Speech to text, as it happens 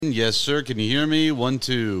Yes, sir. Can you hear me? 1,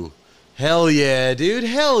 2. Hell yeah, dude.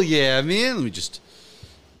 Hell yeah, man. Let me just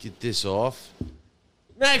get this off.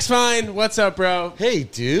 Max Fine, what's up, bro? Hey,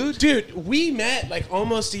 dude. Dude, we met like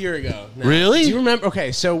almost a year ago. Now. Really? Do you remember?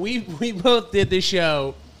 Okay, so we both did this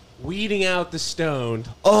show, Weeding Out the Stoned.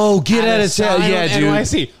 Oh, get out of town. Yeah, dude.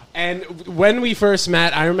 NYC. And when we first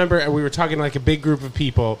met, I remember we were talking to like a big group of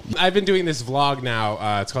people. I've been doing this vlog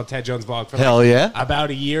now. It's called Ted Jones Vlog for Hell yeah. about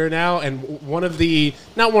a year now. And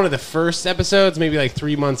not one of the first episodes, maybe like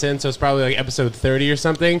 3 months in, so it's probably like episode 30 or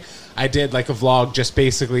something. I did like a vlog just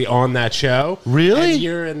basically on that show. Really? And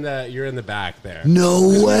you're in the back there.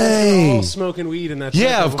 No way. All smoking weed in that.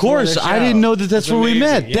 Yeah, of course. I didn't know that's where we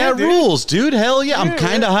met. Yeah, that dude. rules, dude. Hell yeah. I'm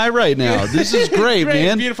kind of high right now. This is great,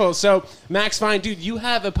 man. Beautiful. So, Max Fine, dude, you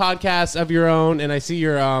have a podcast of your own, and I see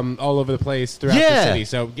you're all over the place throughout the city.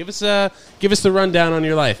 So, give us the rundown on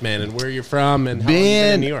your life, man, and where you're from, and how long you've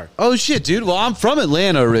been in New York. Oh shit, dude. Well, I'm from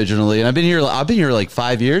Atlanta originally, and I've been here like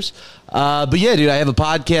 5 years. But yeah, dude, I have a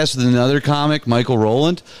podcast with another comic, Michael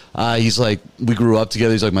Rowland. He's like, we grew up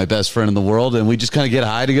together. He's like my best friend in the world, and we just kind of get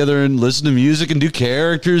high together and listen to music and do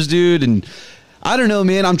characters, dude. And I don't know,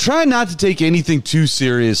 man. I'm trying not to take anything too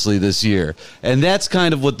seriously this year, and that's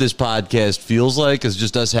kind of what this podcast feels like, is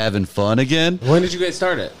just us having fun again. When did you guys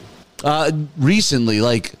start it? Recently,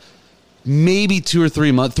 like maybe 2 or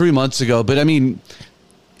 3 months ago. But I mean,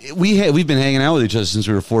 we've been hanging out with each other since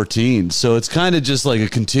we were 14, so it's kind of just like a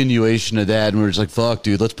continuation of that. And we're just like, fuck,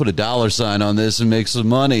 dude, let's put a $sign on this and make some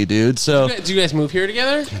money, dude. So, did you guys move here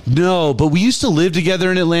together? No, but we used to live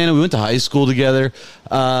together in Atlanta. We went to high school together.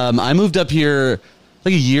 I moved up here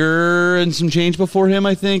like a year and some change before him,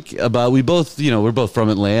 I think. We're both from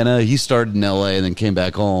Atlanta. He started in LA and then came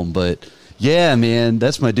back home, but. Yeah, man,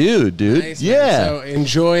 that's my dude. Nice, yeah. Man. So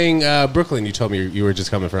enjoying Brooklyn, you told me you were just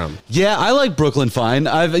coming from. Yeah, I like Brooklyn fine.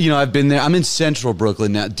 I've been there. I'm in central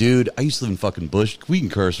Brooklyn now. Dude, I used to live in fucking Bush. We can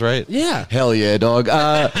curse, right? Yeah. Hell yeah, dog.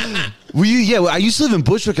 I used to live in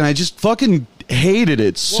Bushwick, and I just fucking hated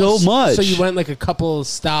it so much. So you went like a couple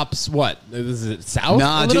stops, what? Is it south?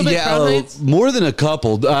 Nah, dude, more than a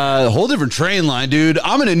couple. Whole different train line, dude.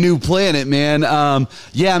 I'm in a new planet, man. I'm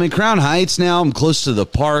in Crown Heights now. I'm close to the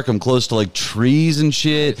park. I'm close to like trees and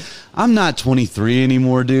shit. I'm not 23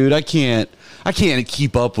 anymore, dude. I can't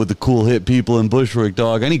keep up with the cool hip people in Bushwick,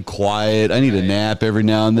 dog. I need quiet. I need a nap every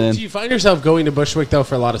now and then. Do you find yourself going to Bushwick, though,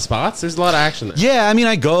 for a lot of spots? There's a lot of action there. Yeah, I mean,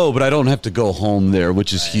 I go, but I don't have to go home there,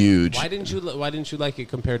 which is huge. Why didn't you like it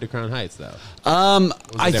compared to Crown Heights, though?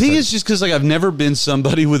 I think it's just because like I've never been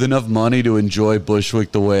somebody with enough money to enjoy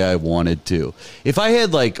Bushwick the way I wanted to. If I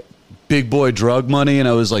had like big boy drug money and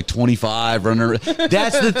I was like 25 running,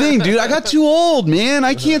 that's the thing, dude. I got too old, man.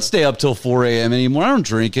 I can't stay up till 4 a.m. anymore. I don't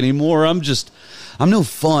drink anymore. I'm no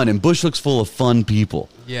fun, and Bushwick's full of fun people.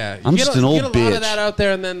 Yeah, I'm just an old bitch. You get a lot of that out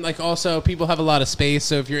there, and then like also people have a lot of space.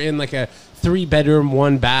 So if you're in like a 3-bedroom,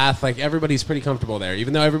 1 bath, like everybody's pretty comfortable there.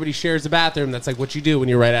 Even though everybody shares a bathroom, that's like what you do when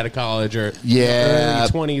you're right out of college or early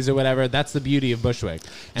 20s or whatever. That's the beauty of Bushwick.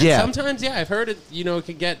 And sometimes, I've heard it. It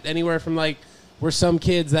could get anywhere from like. Where some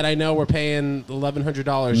kids that I know were paying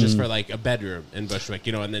 $1,100 just for like a bedroom in Bushwick,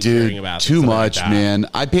 and then sharing a bathroom. Too much, like man.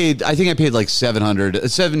 I think I paid like $700.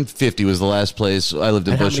 $750 was the last place I lived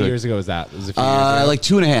in Bushwick. How many years ago was that? Was it a few years ago? Like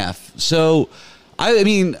 2.5. So, I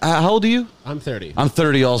mean, how old are you? I'm 30. I'm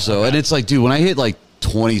 30 also, and it's like, dude, when I hit like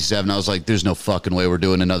 27, I was like, there's no fucking way we're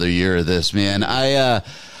doing another year of this, man.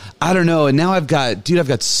 I don't know. And now I've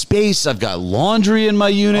got space. I've got laundry in my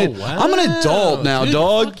unit. Oh, wow. I'm an adult now,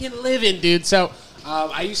 dog. Fucking living, dude. So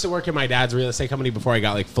I used to work in my dad's real estate company before I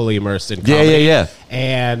got like fully immersed in comedy. Yeah.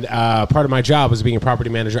 And part of my job was being a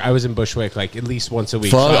property manager. I was in Bushwick like at least once a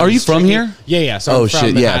week. Are you from here? Yeah. So I'm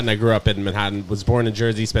from Manhattan. I grew up in Manhattan. Was born in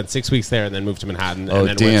Jersey. Spent 6 weeks there, and then moved to Manhattan. And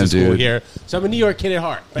then went to school here. So I'm a New York kid at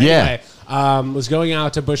heart. But anyway, was going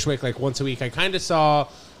out to Bushwick like once a week. I kind of saw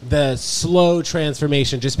the slow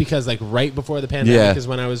transformation just because like right before the pandemic is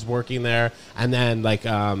when I was working there, and then like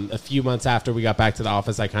a few months after we got back to the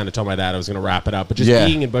office, I kind of told my dad I was going to wrap it up. But just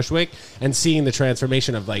being in Bushwick and seeing the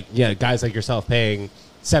transformation of like guys like yourself paying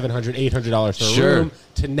 $700, $800 for a room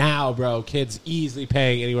to now, bro, kids easily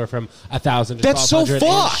paying anywhere from $1,000 to $1,200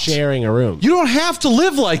 and sharing a room. You don't have to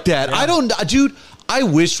live like that. I don't, dude. I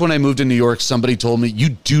wish when I moved to New York, somebody told me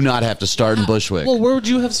you do not have to start in Bushwick. Well, where would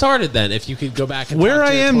you have started then if you could go back and where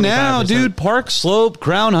I am now, dude? Park Slope,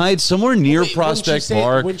 Crown Heights, somewhere near Prospect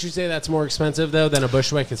Park. Wouldn't you say that's more expensive though than a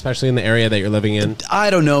Bushwick, especially in the area that you're living in?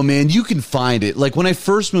 I don't know, man. You can find it. Like when I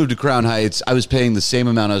first moved to Crown Heights, I was paying the same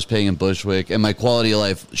amount I was paying in Bushwick, and my quality of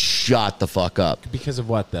life shot the fuck up. Because of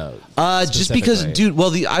what though? Just because, dude.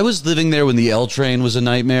 Well, I was living there when the L train was a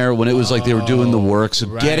nightmare. When it was like they were doing the work, so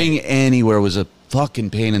getting anywhere was a fucking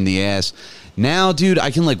pain in the ass. Now, dude,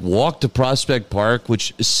 I can, like, walk to Prospect Park,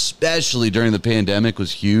 which especially during the pandemic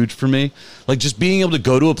was huge for me. Like, just being able to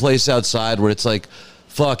go to a place outside where it's like,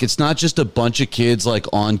 fuck, it's not just a bunch of kids, like,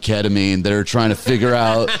 on ketamine that are trying to figure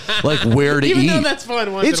out, like, where to Even eat. though that's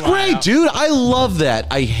fun once It's in a while. great, dude. I love that.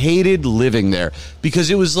 I hated living there because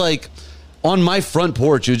it was, like, on my front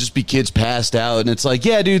porch, it would just be kids passed out. And it's like,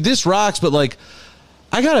 yeah, dude, this rocks, but, like,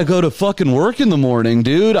 I gotta go to fucking work in the morning,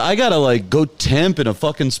 dude. I gotta, like, go temp in a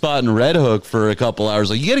fucking spot in Red Hook for a couple hours.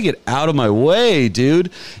 Like, you gotta get out of my way,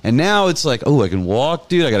 dude. And now it's like, oh, I can walk,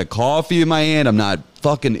 dude. I got a coffee in my hand. I'm not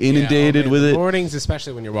fucking inundated with it. Mornings,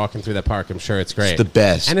 especially when you're walking through the park, I'm sure it's great. It's the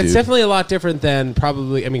best, and it's definitely a lot different than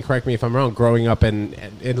probably. I mean, correct me if I'm wrong. Growing up in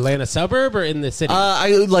Atlanta suburb or in the city,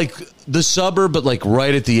 I like the suburb, but like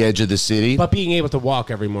right at the edge of the city. But being able to walk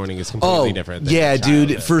every morning is completely different. Than Yeah,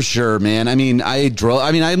 dude, for sure, man. I mean,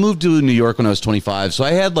 I moved to New York when I was 25, so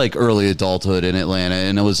I had like early adulthood in Atlanta,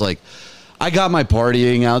 and it was like, I got my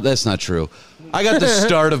partying out. That's not true. I got the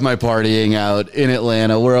start of my partying out in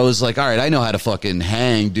Atlanta where I was like, all right, I know how to fucking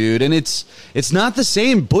hang, dude. And it's not the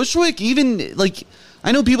same. Bushwick, even, like,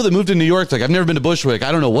 I know people that moved to New York, like, I've never been to Bushwick.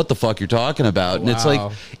 I don't know what the fuck you're talking about. And it's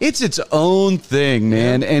like, it's its own thing,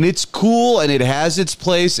 man. And it's cool, and it has its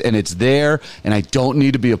place, and it's there, and I don't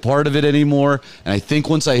need to be a part of it anymore. And I think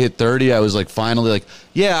once I hit 30, I was like, finally, like,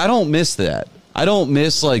 yeah, I don't miss that. I don't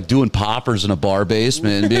miss, like, doing poppers in a bar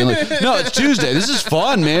basement and being like, no, it's Tuesday. This is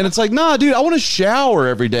fun, man. It's like, nah, dude, I want to shower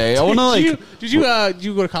every day. I want to, like... Did you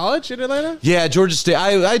go to college in Atlanta? Yeah, Georgia State.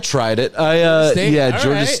 I tried it.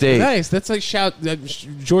 Georgia State. Nice. That's like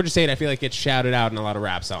Georgia State, I feel like gets shouted out in a lot of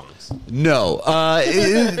rap songs. No.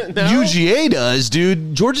 UGA does,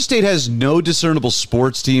 dude. Georgia State has no discernible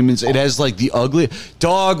sports team. It has, like, the ugly...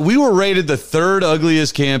 Dog, we were rated the third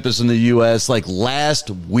ugliest campus in the U.S., like, last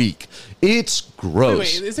week. It's gross.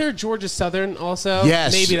 Wait, is there a Georgia Southern also?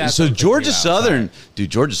 Yes. Maybe that's so Georgia Southern,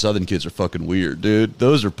 dude. Georgia Southern kids are fucking weird, dude.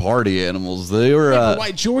 Those are party animals. They were.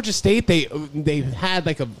 Why Georgia State? They had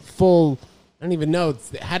like a full. I don't even know.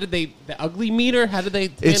 How did they, the ugly meter? How did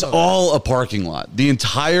they? It's all a parking lot. The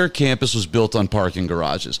entire campus was built on parking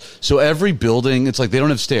garages. So every building, it's like they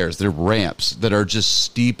don't have stairs. They're ramps that are just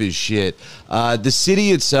steep as shit. The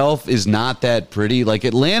city itself is not that pretty. Like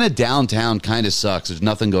Atlanta downtown kind of sucks. There's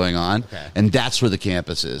nothing going on. Okay. And that's where the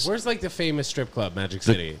campus is. Where's like the famous strip club, Magic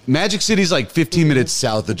City? Magic City's like 15 minutes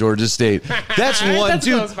south of Georgia State. That's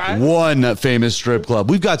one famous strip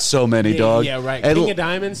club. We've got so many, dog. Yeah, right. King of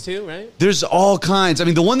Diamonds too, right? There's all kinds. I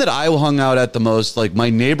mean, the one that I hung out at the most, like my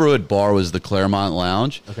neighborhood bar was the Claremont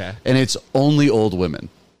Lounge. Okay. And it's only old women.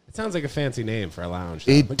 It sounds like a fancy name for a lounge.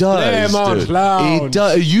 Though. It does. Claremont Lounge. It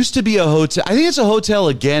does. It used to be a hotel. I think it's a hotel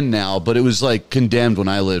again now, but it was like condemned when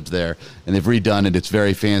I lived there, and they've redone it. It's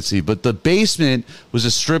very fancy. But the basement was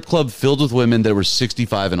a strip club filled with women that were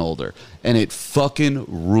 65 and older, and it fucking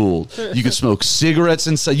ruled. You could smoke cigarettes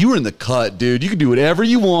inside. You were in the cut, dude. You could do whatever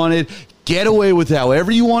you wanted. Get away with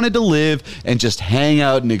however you wanted to live and just hang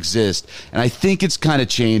out and exist. And I think it's kind of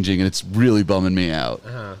changing, and it's really bumming me out.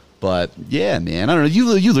 Uh-huh. But, yeah, man, I don't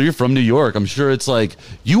know. You're from New York. I'm sure it's like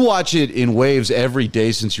you watch it in waves every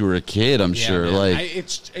day since you were a kid, I'm sure. Man. Like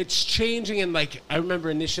it's changing. And, like, I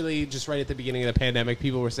remember initially just right at the beginning of the pandemic,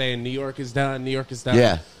 people were saying New York is done, New York is done.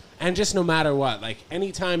 Yeah. And just no matter what, like,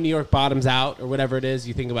 anytime New York bottoms out or whatever it is,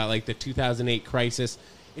 you think about, like, the 2008 crisis,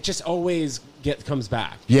 it just always comes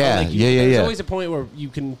back. Yeah, like there's always a point where you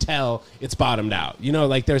can tell it's bottomed out. You know,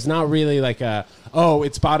 like there's not really like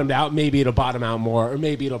it's bottomed out, maybe it'll bottom out more, or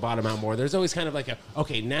maybe it'll bottom out more. There's always kind of like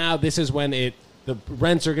okay, now this is when the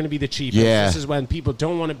rents are going to be the cheapest. Yeah. This is when people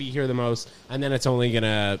don't want to be here the most, and then it's only going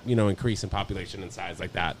to, increase in population and size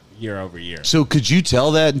like that year over year. So could you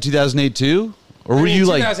tell that in 2008 too? Or were you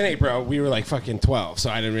 2008, bro, we were like fucking 12, so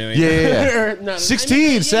I didn't really... Yeah.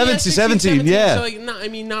 16, 17, yeah. So, like,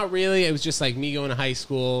 not really. It was just like me going to high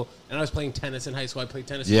school, and I was playing tennis in high school. I played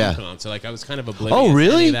tennis at UConn, so like I was kind of oblivious. Oh,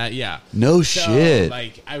 really? To that. Yeah. No shit.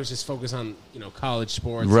 Like I was just focused on, college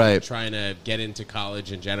sports, right. And trying to get into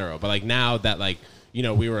college in general. But like now that like,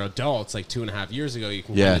 we were adults like 2.5 years ago, you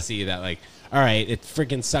can kind of see that like, all right, it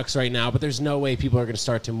freaking sucks right now, but there's no way people are going to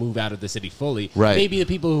start to move out of the city fully. Right. Maybe the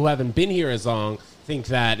people who haven't been here as long think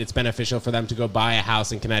that it's beneficial for them to go buy a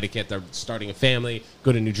house in Connecticut. They're starting a family,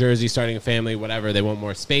 go to New Jersey, starting a family, whatever. They want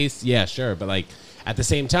more space. Yeah, sure. But like at the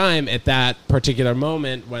same time, at that particular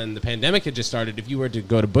moment when the pandemic had just started, if you were to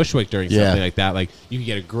go to Bushwick during something like that, like you could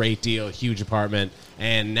get a great deal, a huge apartment.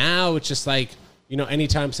 And now it's just like,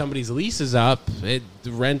 anytime somebody's lease is up, the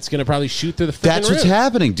rent's going to probably shoot through the freaking That's what's roof.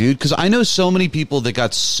 happening, dude. Because I know so many people that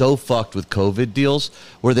got so fucked with COVID deals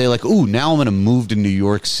where they like, ooh, now I'm going to move to New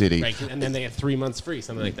York City. Right, and then they have 3 months free,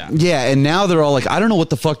 something like that. Yeah, and now they're all like, I don't know what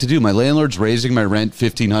the fuck to do. My landlord's raising my rent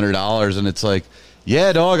 $1,500, and it's like,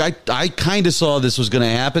 yeah, dog, I kind of saw this was going to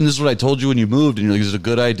happen. This is what I told you when you moved, and you're like, this is a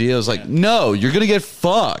good idea. I was like, no, you're going to get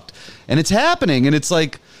fucked. And it's happening, and it's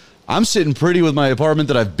like, I'm sitting pretty with my apartment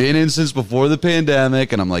that I've been in since before the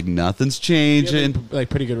pandemic, and I'm like, nothing's changing. You have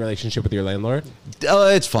pretty good relationship with your landlord?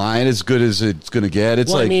 It's fine. As good as it's going to get.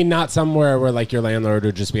 It's I mean, not somewhere where like your landlord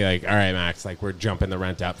would just be like, all right, Max, like we're jumping the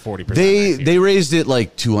rent up 40%. They raised it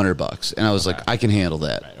like $200, and I was like, I can handle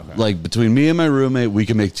that. Right, okay. Like between me and my roommate, we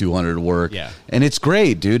can make $200 work. Yeah, and it's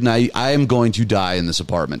great, dude. And I am going to die in this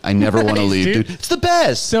apartment. I never want to leave, dude. It's the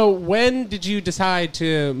best. So when did you decide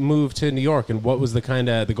to move to New York, and what was the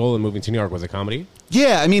goal in moving to New York? Was it comedy?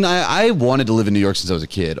 Yeah, I mean, I wanted to live in New York since I was a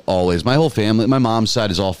kid, always. My whole family, my mom's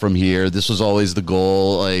side is all from here. This was always the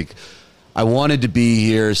goal. Like, I wanted to be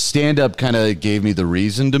here. Stand-up kind of gave me the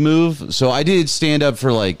reason to move. So I did stand-up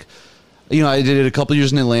for, like, I did it a couple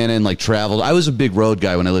years in Atlanta and, like, traveled. I was a big road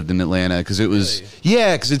guy when I lived in Atlanta because it was, really?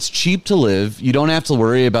 Yeah, because it's cheap to live. You don't have to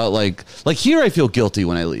worry about, like here I feel guilty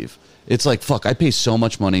when I leave. It's like, fuck, I pay so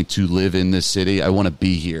much money to live in this city. I want to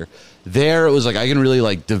be here. There, it was like I can really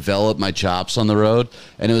like develop my chops on the road,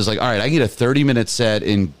 and it was like, all right, I get a 30-minute set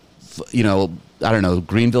in, I don't know,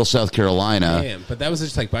 Greenville, South Carolina. Damn, but that was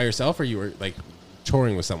just like by yourself, or you were like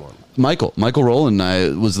touring with someone? Michael Rowland and I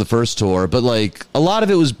was the first tour, but like a lot of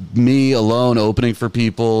it was me alone opening for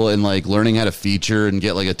people and like learning how to feature and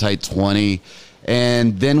get like a tight 20.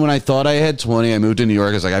 And then when I thought I had 20, I moved to New York.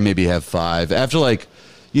 I was like, I maybe have 5 after like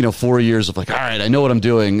 4 years of like, all right, I know what I'm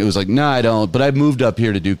doing. It was like, no, I don't. But I moved up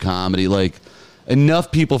here to do comedy. Like, enough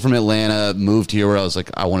people from Atlanta moved here where I was like,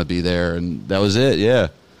 I want to be there. And that was it. Yeah.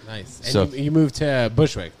 Nice. And so, you moved to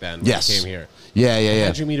Bushwick then when yes. you came here. Yeah.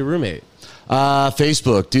 How'd you meet a roommate?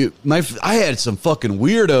 Facebook, dude. I had some fucking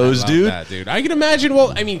weirdos, dude. I can imagine.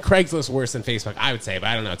 Well, I mean, Craigslist worse than Facebook, I would say, but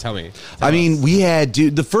I don't know. Tell me. We had,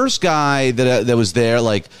 dude, the first guy that was there,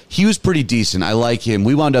 like, he was pretty decent. I like him.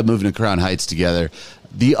 We wound up moving to Crown Heights together.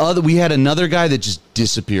 We had another guy that just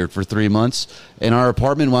disappeared for 3 months, and our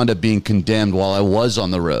apartment wound up being condemned while I was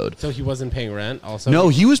on the road. So he wasn't paying rent also? No,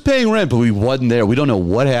 he was paying rent, but we wasn't there. We don't know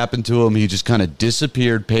what happened to him. He just kind of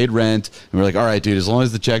disappeared, paid rent, and we're like, all right, dude, as long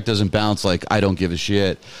as the check doesn't bounce, like, I don't give a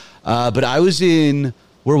shit. But I was in...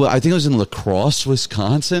 I think I was in La Crosse,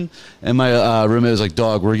 Wisconsin, and my roommate was like,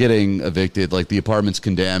 dog, we're getting evicted. Like, the apartment's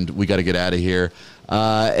condemned. We got to get out of here.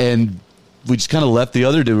 And... we just kind of left the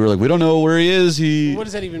other dude. We were like, we don't know where he is. What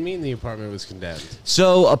does that even mean, the apartment was condemned?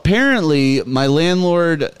 So apparently my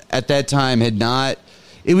landlord at that time had not,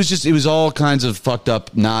 it was all kinds of fucked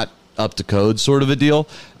up, not up to code sort of a deal.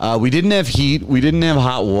 We didn't have heat. We didn't have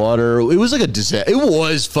hot water. It was like a disaster. It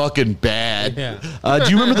was fucking bad. Yeah. Do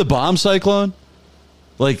you remember the bomb cyclone?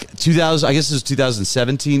 Like 2000, I guess it was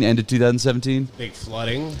 2017, end of 2017. Big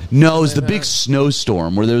flooding? No, it was the big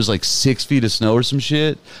snowstorm where there was like 6 feet of snow or some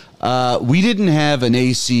shit. We didn't have an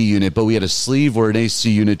AC unit, but we had a sleeve where an AC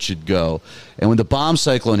unit should go. And when the bomb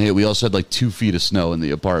cyclone hit, we also had like 2 feet of snow in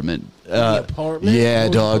the apartment. The apartment? Yeah,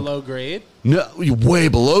 dog. Below grade? No, way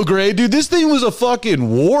below grade, dude. This thing was a fucking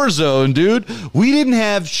war zone, dude. We didn't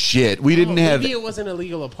have shit. We didn't have. Maybe it was an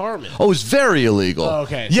illegal apartment. Oh, it was very illegal. Oh,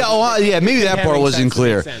 okay. Yeah, yeah. Maybe that part wasn't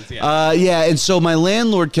clear. Yeah, and so my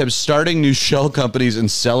landlord kept starting new shell companies and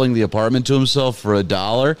selling the apartment to himself for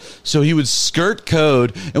 $1. So he would skirt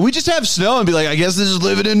code, and we just have snow and be like, I guess this is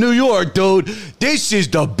living in New York, dude. This is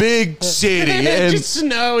the big city. And just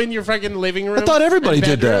snow in your fucking living room. I thought everybody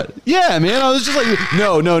did that. Yeah, man. I was just like,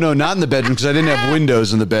 no, not in the bedroom. Because I didn't have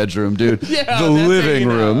windows in the bedroom, dude. Yeah, the living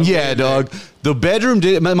room. Yeah, dog. The bedroom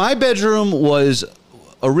did. My bedroom was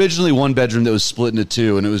originally one bedroom that was split into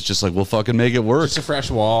 2, and it was just like, we'll fucking make it work. Just a fresh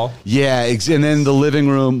wall. Yeah, and then the living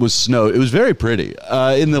room was snowed. It was very pretty.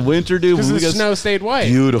 In the winter, dude. Because the snow stayed white.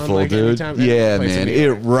 Beautiful, dude. Yeah, man.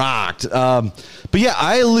 It rocked. But yeah,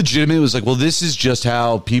 I legitimately was like, well, this is just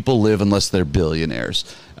how people live unless they're billionaires.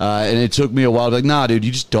 And it took me a while to be like, nah, dude,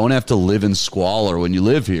 you just don't have to live in squalor when you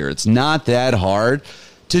live here. It's not that hard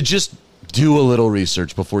to just do a little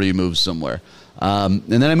research before you move somewhere. And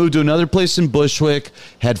then I moved to another place in Bushwick,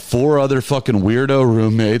 had 4 other fucking weirdo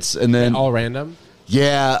roommates. And then all random?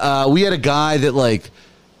 Yeah. We had a guy that, like,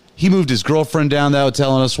 he moved his girlfriend down that was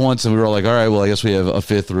telling us once, and we were all like, all right, well, I guess we have a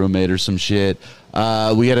 5th roommate or some shit.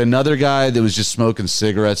 We had another guy that was just smoking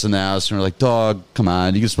cigarettes in the house, and we're like, dog, come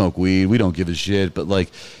on, you can smoke weed. We don't give a shit. But, like,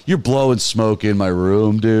 you're blowing smoke in my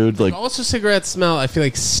room, dude. Like, also, cigarette smell, I feel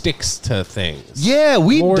like, sticks to things. Yeah,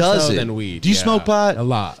 weed More does so it. than weed. Do you smoke pot? A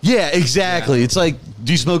lot. Yeah, exactly. Yeah. It's like,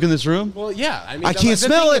 do you smoke in this room? Well, yeah. I mean, I can't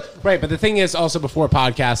smell it. Right, but the thing is, also before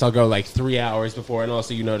podcasts, I'll go like 3 hours before, and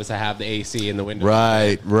also you notice I have the AC in the window.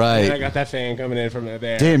 Right. And I got that fan coming in from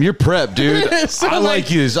there. Damn, you're prepped, dude. So I like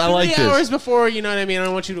this. I like this. 3 hours before, you know what I mean? I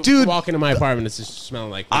don't want you to walk into my apartment. It's just smelling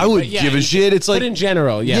like weed. I would give a shit. It's like, but in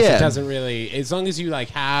general, yes, it doesn't really. As long as you like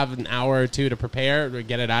have an hour or two to prepare or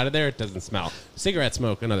get it out of there, it doesn't smell. Cigarette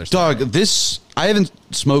smoke, another story. Dog, I haven't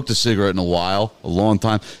smoked a cigarette in a long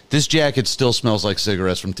time. This jacket still smells like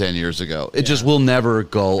cigarettes from 10 years ago. It just will never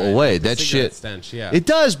go away. That shit. Stench, It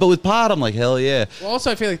does, but with pot, I'm like, hell yeah. Well, also,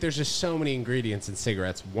 I feel like there's just so many ingredients in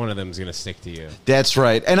cigarettes. One of them is going to stick to you. That's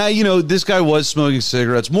right. And this guy was smoking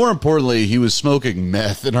cigarettes. More importantly, he was smoking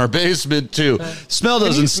meth in our basement, too. Smell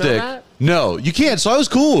doesn't stick. That? No, you can't. So I was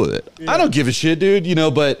cool with it. Yeah. I don't give a shit, dude,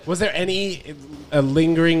 but. Was there any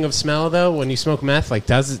lingering of smell, though, when you smoke meth? Like,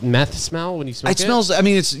 does meth smell when you smoke it? It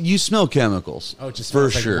smells, you smell chemicals. Oh, it just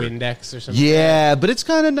for smells sure. Like Windex or something? Yeah, but it's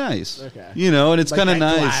kind of nice. Okay. And it's like kind of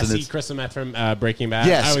nice. Glassy and it's crystal meth from Breaking Bad?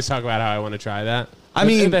 Yes. I always talk about how I want to try that. I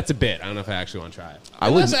mean, that's a bit. I don't know if I actually want to try it.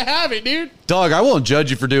 Unless I have it, dude. Dog, I won't judge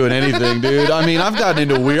you for doing anything, dude. I mean, I've gotten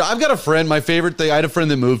into weird. I've got a friend, my favorite thing. I had a friend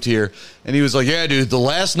that moved here, and he was like, yeah, dude, the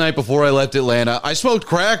last night before I left Atlanta, I smoked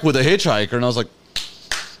crack with a hitchhiker, and I was like,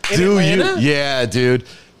 yeah, dude.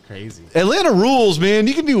 Crazy. Atlanta rules, man.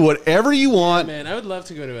 You can do whatever you want. Yeah, man, I would love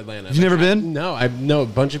to go to Atlanta. You've never been? No, I know a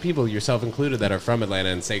bunch of people, yourself included, that are from Atlanta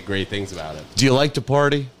and say great things about it. Do you like to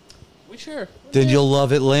party? Sure. Then you'll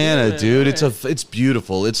love Atlanta, dude. Right. It's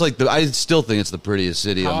beautiful. It's like I still think it's the prettiest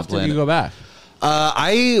city on the planet. How often do you go back?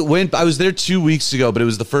 I was there 2 weeks ago, but it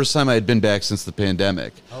was the first time I had been back since the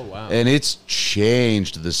pandemic. Oh wow! And it's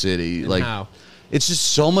changed the city. And like, how? It's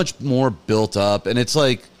just so much more built up, and it's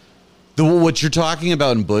like what you're talking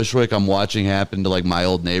about in Bushwick. I'm watching happen to like my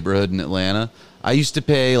old neighborhood in Atlanta. I used to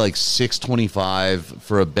pay like $625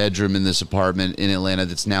 for a bedroom in this apartment in Atlanta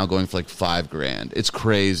that's now going for like $5,000. It's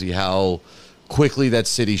crazy how quickly that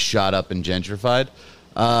city shot up and gentrified.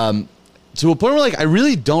 To a point where like I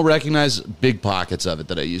really don't recognize big pockets of it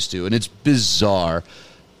that I used to, and it's bizarre.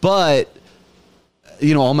 But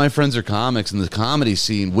all my friends are comics, and the comedy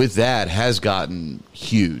scene with that has gotten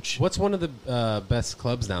huge. What's one of the best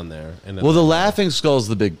clubs down there? Well, the Laughing Skull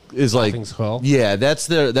is Laughing Skull? Yeah,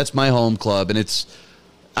 that's my home club, and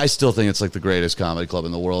I still think it's like the greatest comedy club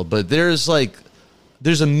in the world. But there's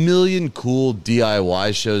a million cool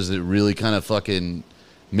DIY shows that really kind of fucking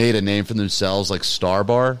made a name for themselves, like Star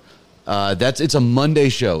Bar. It's a Monday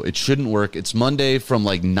show. It shouldn't work. It's Monday from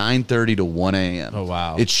like 9:30 to 1 a.m. Oh,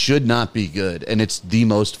 wow. It should not be good, and it's the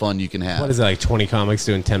most fun you can have. What is it, like 20 comics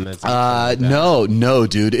doing 10 minutes? No,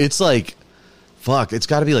 dude. It's like, fuck, it's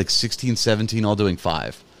got to be like 16, 17 all doing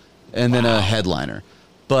 5. And then a headliner.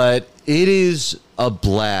 But it is a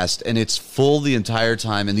blast, and it's full the entire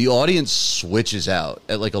time, and the audience switches out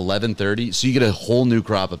at like 11:30, so you get a whole new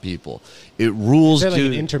crop of people. It rules. Is there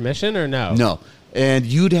like an intermission or no? No. And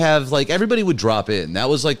you'd have, like, everybody would drop in. That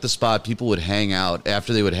was, like, the spot people would hang out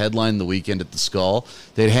after they would headline the weekend at the Skull.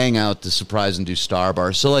 They'd hang out to surprise and do Star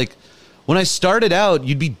Bar. So, like, when I started out,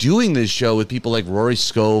 you'd be doing this show with people like Rory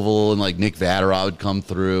Scovel and, like, Nick Vatterott would come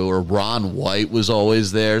through, or Ron White was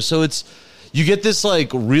always there. So you get this, like,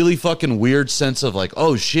 really fucking weird sense of, like,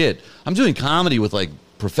 oh, shit, I'm doing comedy with, like,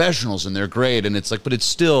 professionals, and they're great. And it's like, but it's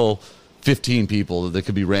still 15 people that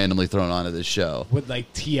could be randomly thrown onto this show. Would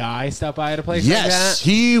like T.I. stop by at a place like that? Yes,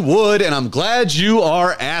 he would, and I'm glad you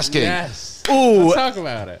are asking. Yes. Ooh, let's talk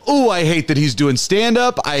about it. Ooh, I hate that he's doing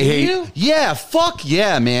stand-up. You? Yeah, fuck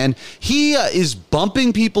yeah, man. He is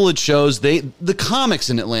bumping people at shows. The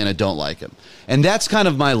comics in Atlanta don't like him. And that's kind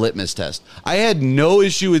of my litmus test. I had no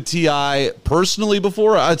issue with T.I. personally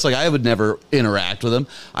before. It's like I would never interact with him.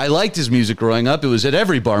 I liked his music growing up. It was at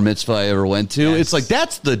every bar mitzvah I ever went to. Yes. It's like,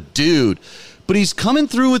 that's the dude. But he's coming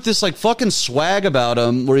through with this like fucking swag about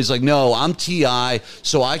him where he's like, no, I'm T.I.,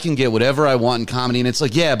 so I can get whatever I want in comedy. And it's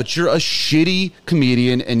like, yeah, but you're a shitty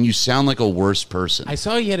comedian and you sound like a worse person. I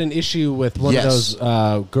saw you had an issue with one of those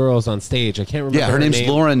girls on stage. I can't remember her name's name.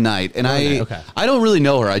 Lauren Knight. And okay. I don't really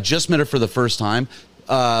know her. I just met her for the first time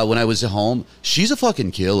when I was at home. She's a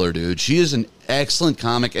fucking killer, dude. She is an excellent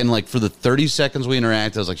comic. And like for the 30 seconds we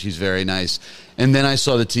interact, I was like, she's very nice. And then I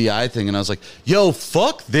saw the T.I. thing and I was like, yo,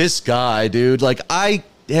 fuck this guy, dude. Like, I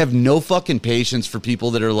have no fucking patience for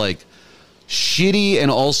people that are like shitty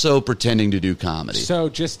and also pretending to do comedy. So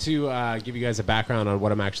just to give you guys a background on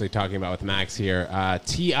what I'm actually talking about with Max here,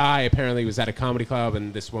 T.I. apparently was at a comedy club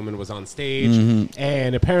and this woman was on stage,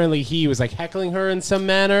 and apparently he was like heckling her in some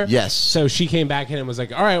manner. Yes. So she came back in and was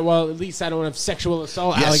like, all right, well, at least I don't have sexual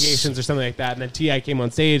assault allegations or something like that. And then T.I. came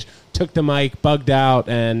on stage, took the mic, bugged out,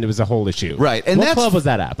 and it was a whole issue. Right. And what club was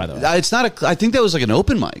that at, by the way? It's not I think that was like an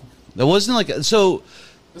open mic. That wasn't like, so...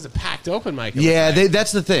 It was a packed open mic. Yeah,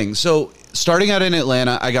 that's the thing. So starting out in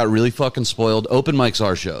Atlanta, I got really fucking spoiled. Open mics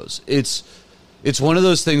are shows. It's one of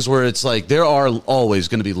those things where it's like there are always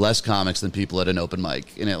going to be less comics than people at an open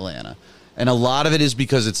mic in Atlanta. And a lot of it is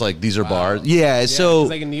because it's like these are bars. Yeah, so...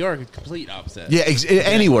 It's like in New York, it's complete opposite. Yeah,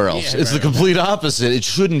 anywhere else. It's the complete opposite. It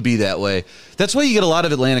shouldn't be that way. That's why you get a lot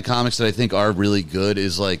of Atlanta comics that I think are really good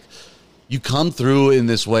is like... You come through in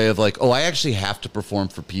this way of like, oh, I actually have to perform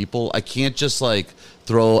for people. I can't just like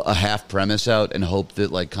throw a half premise out and hope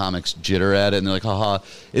that like comics jitter at it and they're like, haha.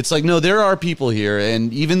 It's like, no, there are people here.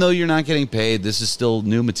 And even though you're not getting paid, this is still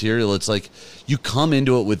new material. It's like you come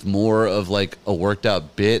into it with more of like a worked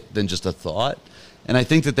out bit than just a thought. And I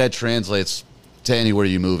think that translates to anywhere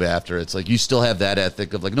you move after. It's like you still have that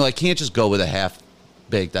ethic of like, no, I can't just go with a half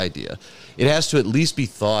baked idea. It has to at least be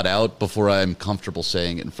thought out before I'm comfortable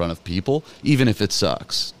saying it in front of people, even if it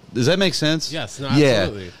sucks. Does that make sense? Yes, no,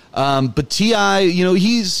 absolutely. Yeah. But T.I., you know,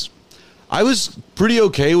 I was pretty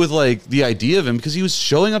okay with like the idea of him because he was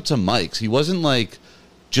showing up to mics. He wasn't like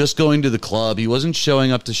just going to the club. He wasn't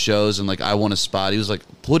showing up to shows and like, I want a spot. He was like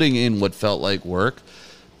putting in what felt like work,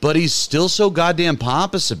 but he's still so goddamn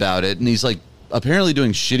pompous about it. And he's like apparently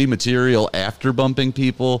doing shitty material after bumping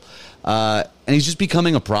people. And he's just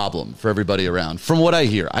becoming a problem for everybody around. From what I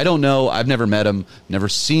hear, I don't know. I've never met him, never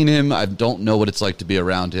seen him. I don't know what it's like to be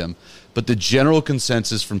around him. But the general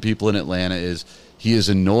consensus from people in Atlanta is he is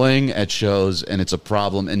annoying at shows, and it's a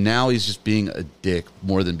problem. And now he's just being a dick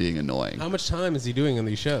more than being annoying. How much time is he doing on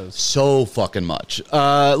these shows? So fucking much.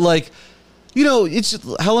 Like, you know, it's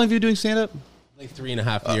how long have you been doing stand-up? Like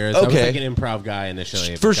 3.5 years. Okay. I was like an improv guy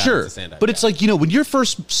initially. For sure. But it's like, you know, when your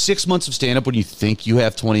first 6 months of stand-up, when you think you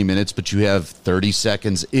have 20 minutes, but you have 30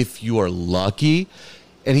 seconds, if you are lucky,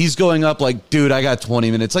 and he's going up like, dude, I got 20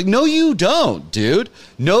 minutes. Like, no, you don't, dude.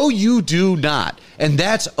 No, you do not. And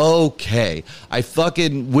that's okay. I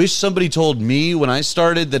fucking wish somebody told me when I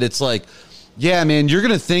started that it's like, yeah, man, you're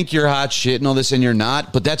going to think you're hot shit and all this, and you're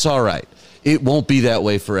not, but that's all right. It won't be that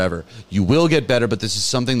way forever. You will get better, but this is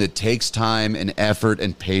something that takes time and effort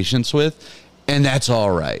and patience with, and that's all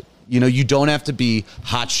right. You know, you don't have to be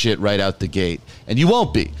hot shit right out the gate, and you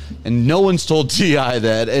won't be. And no one's told T.I.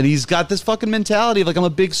 that, and he's got this fucking mentality of like, I'm a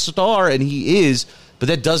big star, and he is, but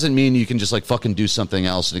that doesn't mean you can just like fucking do something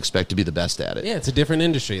else and expect to be the best at it. Yeah, it's a different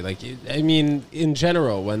industry. Like, I mean, in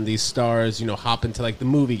general, when these stars, you know, hop into like the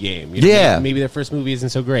movie game, you know, maybe their first movie isn't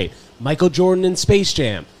so great. Michael Jordan in Space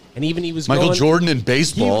Jam. And even he was Michael Jordan in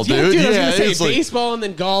baseball, dude. Yeah, I was going to say baseball and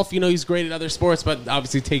then golf. You know, he's great at other sports, but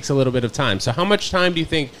obviously takes a little bit of time. So how much time do you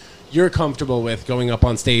think you're comfortable with going up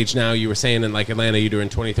on stage now? You were saying in like Atlanta, you're doing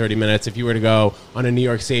 20, 30 minutes. If you were to go on a New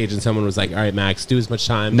York stage and someone was like, all right, Max, do as much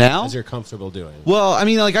time now as you're comfortable doing. Well, I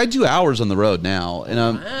mean, like I do hours on the road now. And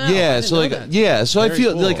wow, so like, yeah. So very I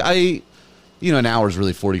feel cool. Like you know, an hour is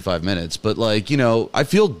really 45 minutes, but like, you know, I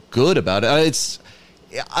feel good about it.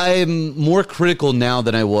 I'm more critical now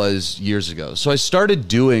than I was years ago. So I started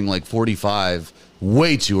doing like 45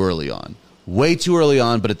 way too early on.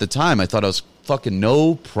 But at the time I thought I was fucking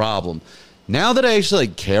no problem. Now that I actually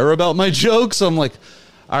like care about my jokes, I'm like,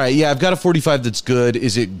 all right, yeah, I've got a 45 that's good.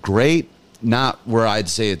 Is it great? Not where I'd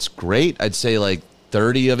say it's great. I'd say like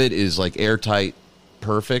 30 of it is like airtight,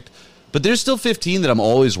 perfect. But there's still 15 that I'm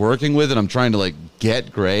always working with and I'm trying to like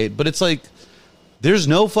get great. But it's like, there's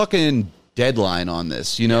no fucking deadline on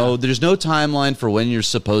this, you know. There's no timeline for when you're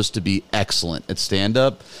supposed to be excellent at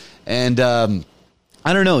stand-up. And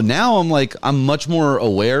I don't know, now I'm much more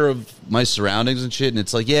aware of my surroundings and shit, and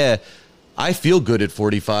it's like, yeah, I feel good at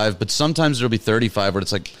 45, but sometimes there'll be 35 where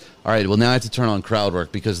it's like, all right, well, now I have to turn on crowd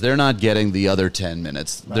work because they're not getting the other 10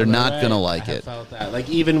 minutes. They're not going to like it. I felt that. Like,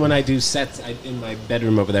 even when I do sets in my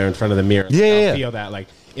bedroom over there in front of the mirror, I feel that, like,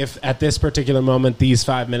 if at this particular moment, these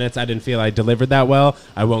 5 minutes, I didn't feel I delivered that well,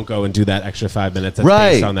 I won't go and do that extra 5 minutes that's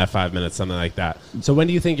based on that 5 minutes, something like that. So when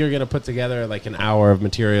do you think you're going to put together like an hour of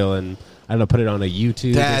material and, I don't know, put it on a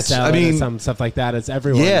YouTube and sell it and some stuff like that? As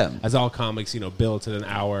everyone, as all comics, you know, build to an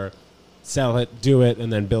hour, sell it, do it,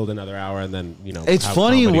 and then build another hour, and then, you know. It's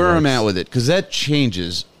funny where I'm at with it because that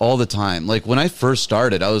changes all the time. Like when I first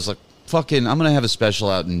started, I was like, fucking, I'm going to have a special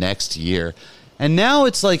out next year. And now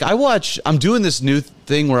it's like I'm doing this new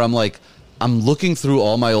thing where I'm like, I'm looking through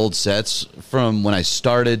all my old sets from when I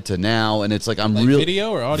started to now, and it's like I'm really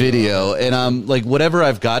video or audio? Video, and I'm like whatever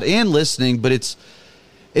I've got and listening, but it's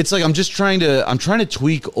like I'm trying to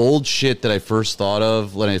tweak old shit that I first thought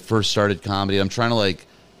of when I first started comedy. I'm trying to like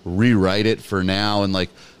rewrite it for now, and like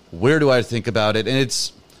where do I think about it? And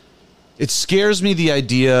it scares me, the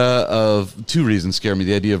idea of, two reasons scare me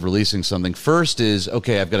the idea of releasing something. First is,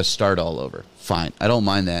 okay, I've got to start all over. Fine, I don't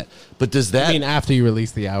mind that. But does that... I mean, after you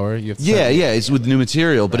release the hour, you have to... Yeah, it's with new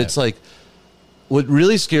material. But it's like, what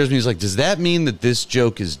really scares me is like, does that mean that this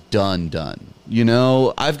joke is done? You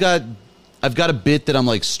know, I've got a bit that I'm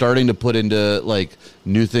like starting to put into like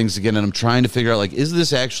new things again, and I'm trying to figure out like, is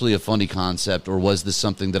this actually a funny concept, or was this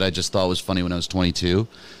something that I just thought was funny when I was 22?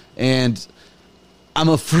 And I'm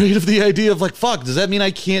afraid of the idea of like, fuck, does that mean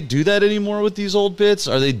I can't do that anymore with these old bits?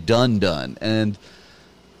 Are they done? And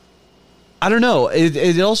I don't know.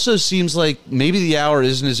 It also seems like maybe the hour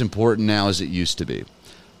isn't as important now as it used to be.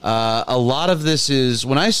 A lot of this is,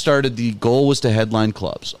 when I started, the goal was to headline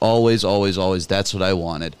clubs. Always. That's what I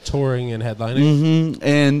wanted. Touring and headlining? Mm-hmm.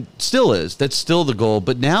 And still is. That's still the goal.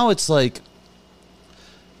 But now it's like,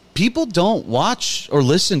 people don't watch or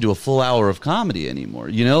listen to a full hour of comedy anymore,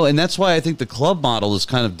 you know? And that's why I think the club model is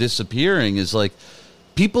kind of disappearing, is like,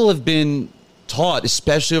 people have been taught,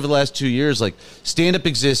 especially over the last 2 years, like stand-up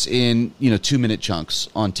exists in, 2-minute chunks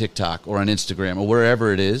on TikTok or on Instagram or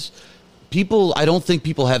wherever it is. I don't think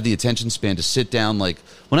people have the attention span to sit down. Like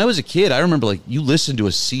when I was a kid, I remember like you listened to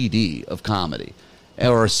a CD of comedy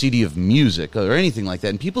or a CD of music or anything like that.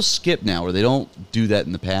 And people skip now, or they don't do that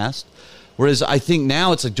in the past. Whereas I think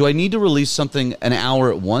now it's like, do I need to release something an hour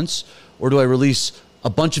at once, or do I release a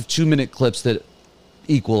bunch of 2-minute clips that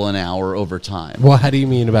equal an hour over time? Well, how do you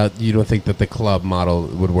mean about you don't think that the club model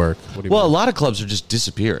would work? What do you mean? A lot of clubs are just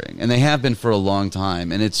disappearing, and they have been for a long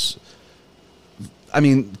time. And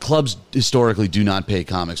clubs historically do not pay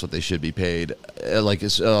comics what they should be paid, like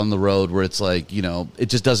it's on the road, where it's like, it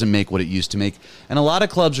just doesn't make what it used to make. And a lot of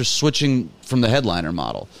clubs are switching from the headliner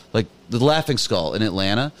model, like the Laughing Skull in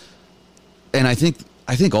Atlanta. And I think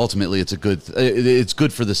ultimately it's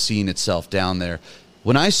good for the scene itself down there.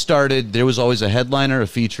 When I started, there was always a headliner, a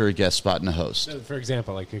feature, a guest spot, and a host. So for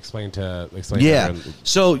example, like explain. Yeah.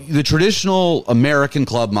 So the traditional American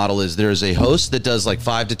club model is there's a host that does like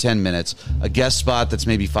 5 to 10 minutes, a guest spot that's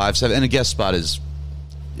maybe 5, 7, and a guest spot is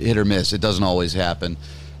hit or miss. It doesn't always happen.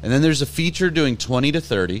 And then there's a feature doing 20 to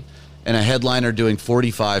 30, and a headliner doing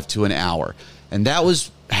 45 to an hour. And that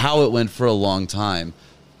was how it went for a long time.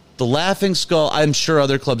 The Laughing Skull, I'm sure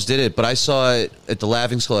other clubs did it, but I saw it at the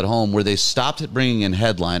Laughing Skull at home, where they stopped bringing in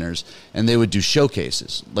headliners and they would do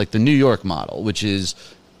showcases, like the New York model, which is,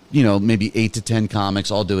 maybe 8 to 10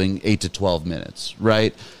 comics all doing 8 to 12 minutes,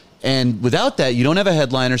 right? And without that, you don't have a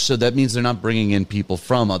headliner, so that means they're not bringing in people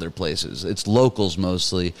from other places. It's locals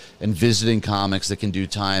mostly and visiting comics that can do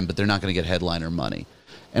time, but they're not going to get headliner money.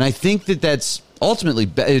 And I think that's ultimately,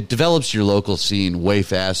 it develops your local scene way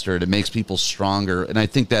faster, and it makes people stronger. And I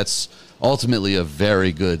think that's ultimately a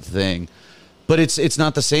very good thing. But it's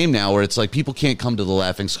not the same now, where it's like people can't come to the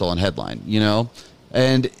Laughing Skull and headline,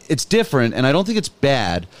 And it's different, and I don't think it's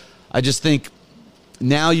bad. I just think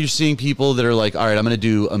now you're seeing people that are like, all right, I'm going to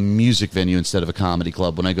do a music venue instead of a comedy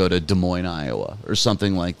club when I go to Des Moines, Iowa, or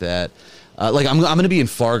something like that. Like I'm going to be in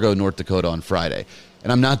Fargo, North Dakota on Friday,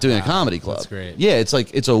 and I'm not doing a comedy club. That's great. Yeah, it's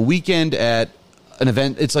like it's a weekend at an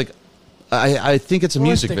event. It's like I think it's a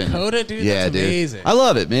music venue. North Dakota, dude. Yeah, that's amazing. I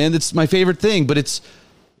love it, man. It's my favorite thing, but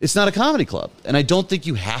it's not a comedy club, and I don't think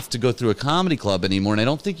you have to go through a comedy club anymore, and I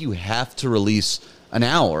don't think you have to release an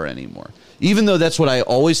hour anymore. Even though that's what I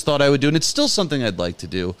always thought I would do, and it's still something I'd like to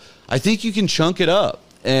do. I think you can chunk it up,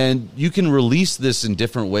 and you can release this in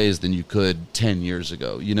different ways than you could 10 years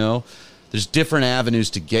ago, There's different avenues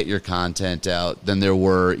to get your content out than there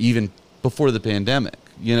were even before the pandemic.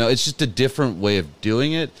 It's just a different way of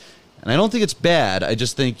doing it. And I don't think it's bad. I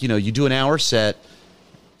just think, you do an hour set,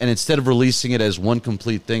 and instead of releasing it as one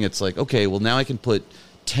complete thing, it's like, okay, well, now I can put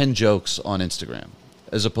 10 jokes on Instagram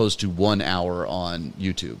as opposed to 1 hour on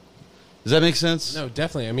YouTube. Does that make sense? No,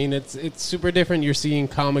 definitely. I mean, it's super different. You're seeing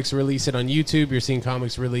comics release it on YouTube. You're seeing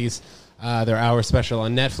comics release their hour special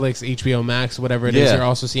on Netflix, HBO Max, whatever it is. You're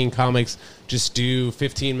also seeing comics just do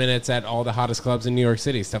 15 minutes at all the hottest clubs in New York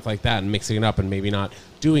City, stuff like that, and mixing it up and maybe not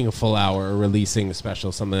doing a full hour or releasing a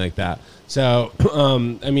special, something like that. So,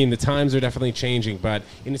 the times are definitely changing. But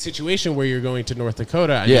in a situation where you're going to North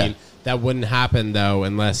Dakota, I mean, that wouldn't happen, though,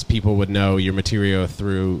 unless people would know your material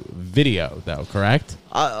through video, though, correct?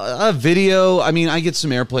 Video, I get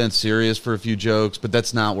some airplay on Sirius for a few jokes, but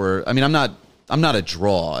that's not where... I'm not a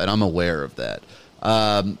draw, and I'm aware of that.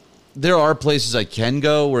 There are places I can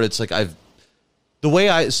go where it's like The way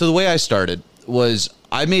I started was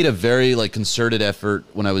I made a very like concerted effort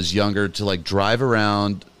when I was younger to like drive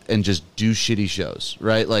around and just do shitty shows,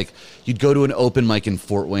 right? Like you'd go to an open mic in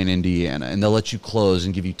Fort Wayne, Indiana, and they'll let you close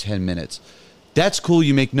and give you 10 minutes. That's cool.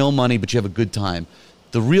 You make no money, but you have a good time.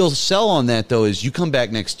 The real sell on that, though, is you come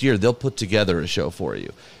back next year, they'll put together a show for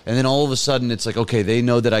you. And then all of a sudden, it's like, okay, they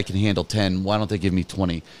know that I can handle 10. Why don't they give me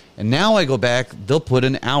 20? And now I go back, they'll put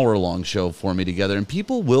an hour-long show for me together, and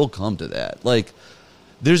people will come to that. Like,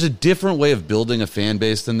 there's a different way of building a fan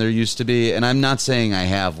base than there used to be, and I'm not saying I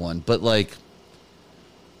have one, but, like,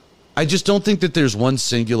 I just don't think that there's one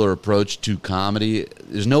singular approach to comedy.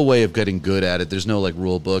 There's no way of getting good at it. There's no like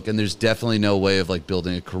rule book, and there's definitely no way of like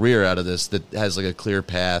building a career out of this that has like a clear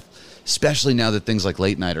path, especially now that things like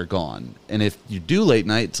late night are gone. And if you do late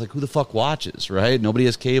night, it's like who the fuck watches, right? Nobody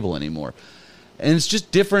has cable anymore. And it's just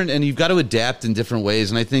different, and you've got to adapt in different ways,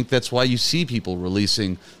 and I think that's why you see people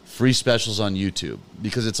releasing free specials on YouTube,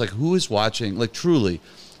 because it's like who is watching, like truly,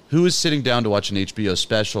 who is sitting down to watch an HBO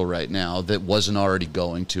special right now that wasn't already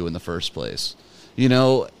going to in the first place? You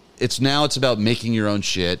know, it's about making your own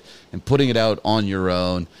shit and putting it out on your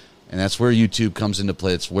own. And that's where YouTube comes into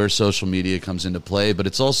play. It's where social media comes into play. But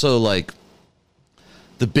it's also like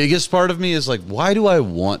the biggest part of me is like, why do I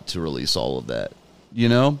want to release all of that? You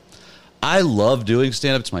know, I love doing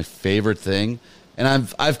stand-up. It's my favorite thing. And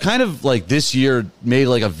I've kind of like this year made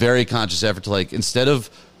like a very conscious effort to like, instead of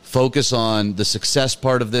focus on the success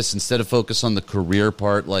part of this, instead of focus on the career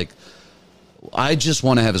part, like I just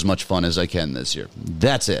want to have as much fun as I can this year.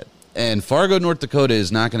 That's it. And Fargo, North Dakota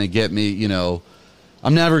is not going to get me, you know,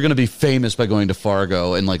 I'm never going to be famous by going to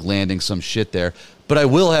Fargo and like landing some shit there, but I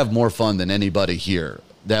will have more fun than anybody here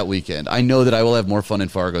that weekend. I know that I will have more fun in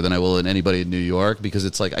Fargo than I will in anybody in New York, because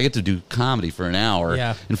it's like I get to do comedy for an hour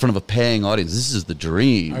in front of a paying audience. This is the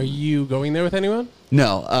dream. Are you going there with anyone?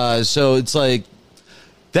 No. So it's like,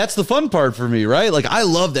 that's the fun part for me, right? Like, I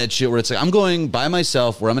love that shit where it's like I'm going by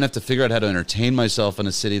myself, where I'm going to have to figure out how to entertain myself in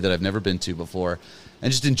a city that I've never been to before and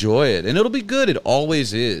just enjoy it. And it'll be good. It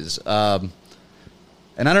always is.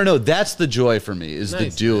 And I don't know, that's the joy for me, is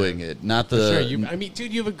nice, the doing man. It, not the... For sure. I mean,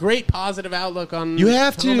 dude, you have a great positive outlook on you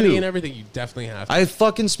have comedy to. And everything. You definitely have to. I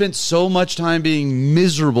fucking spent so much time being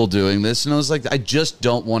miserable doing this, and I was like, I just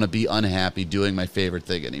don't want to be unhappy doing my favorite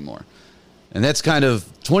thing anymore. And that's kind of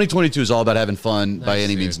 2022 is all about having fun by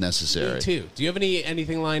any means necessary. Me too. Do you have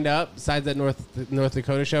anything lined up besides that North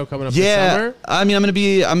Dakota show coming up this summer? I mean,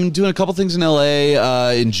 I'm doing a couple things in LA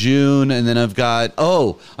in June, and then I'm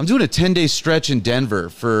doing a 10-day stretch in Denver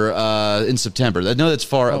for in September. I know that's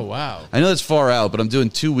far. Oh wow. I know that's far out, but I'm doing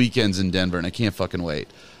 2 weekends in Denver, and I can't fucking wait.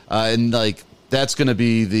 And like that's going to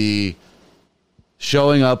be the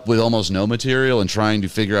showing up with almost no material and trying to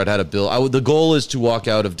figure out how to build. The goal is to walk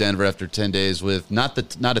out of Denver after 10 days with not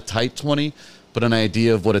a tight 20, but an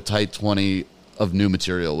idea of what a tight 20 of new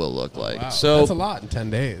material will look like. Wow. So that's a lot in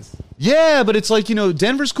 10 days. Yeah, but it's like, you know,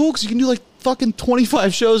 Denver's cool because you can do like fucking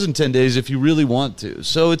 25 shows in 10 days if you really want to.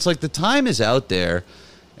 So it's like the time is out there,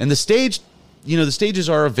 and the stages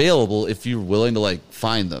are available if you're willing to like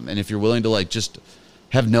find them, and if you're willing to like just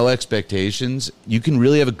have no expectations, you can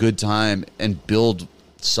really have a good time and build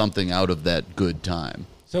something out of that good time.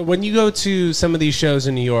 So when you go to some of these shows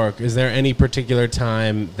in New York, is there any particular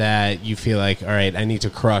time that you feel like, all right, I need to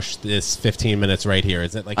crush this 15 minutes right here?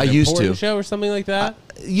 Is it like an important show or something like that?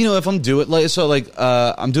 If I'm doing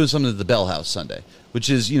I'm doing something at the Bell House Sunday, which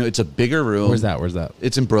is, it's a bigger room. Where's that?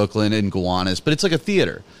 It's in Brooklyn, in Gowanus, but it's like a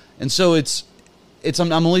theater. And so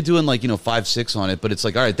I'm only doing 5-6 on it, but it's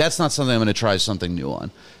like, all right, that's not something I'm going to try something new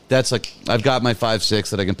on. That's like, I've got my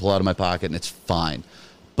 5-6 that I can pull out of my pocket, and it's fine.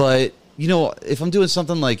 But if I'm doing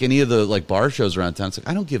something like any of the like bar shows around town, it's like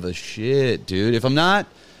I don't give a shit, dude.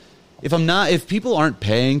 If people aren't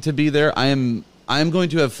paying to be there, I am going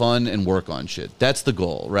to have fun and work on shit. That's the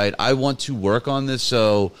goal, right? I want to work on this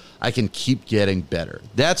so I can keep getting better.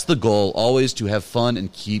 That's the goal, always to have fun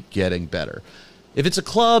and keep getting better. If it's a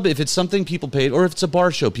club, if it's something people paid, or if it's a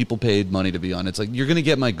bar show people paid money to be on, it's like you're going to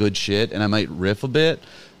get my good shit, and I might riff a bit,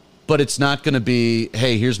 but it's not going to be,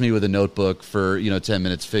 hey, here's me with a notebook for 10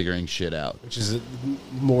 minutes figuring shit out. Which is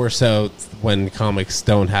more so when comics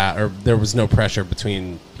don't have, or there was no pressure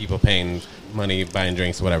between people paying money, buying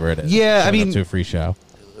drinks, whatever it is. Yeah, I mean, up to a free show.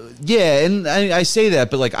 Yeah, and I say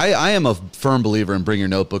that, but like I am a firm believer in bring your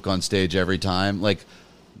notebook on stage every time. Like,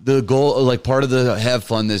 the goal, like part of the have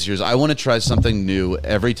fun this year is I want to try something new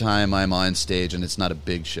every time I'm on stage, and it's not a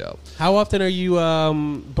big show. How often are you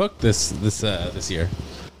booked this year?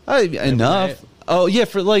 Enough. Right. Oh yeah,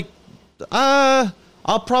 for like,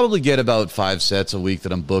 I'll probably get about 5 sets a week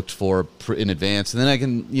that I'm booked for in advance, and then I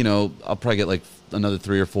can, I'll probably get like another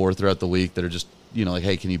 3 or 4 throughout the week that are just like,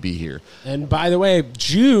 hey, can you be here? And by the way,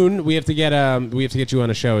 June we have to get you on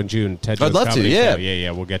a show in June. Ted I'd love to. Yeah,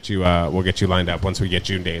 yeah. We'll get you lined up once we get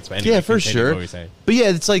June dates. But anyway, yeah, for sure. But yeah,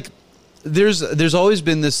 it's like there's always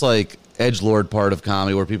been this like edgelord part of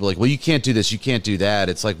comedy where people are like, well, you can't do this, you can't do that.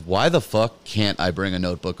 It's like, why the fuck can't I bring a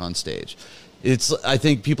notebook on stage? I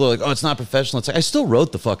think people are like, oh, it's not professional. It's like, I still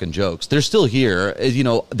wrote the fucking jokes. They're still here.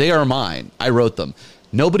 They are mine. I wrote them.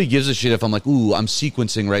 Nobody gives a shit if I'm like, ooh, I'm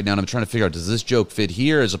sequencing right now and I'm trying to figure out, does this joke fit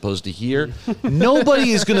here as opposed to here?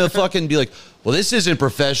 Nobody is going to fucking be like, well, this isn't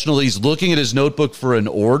professional. He's looking at his notebook for an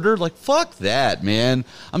order. Like, fuck that, man.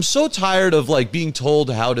 I'm so tired of like being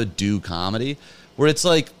told how to do comedy where it's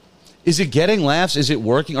like, is it getting laughs? Is it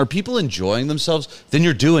working? Are people enjoying themselves? Then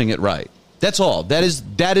you're doing it right. That's all. That is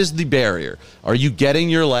the barrier. Are you getting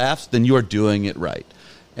your laughs? Then you are doing it right.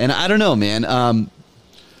 And I don't know, man.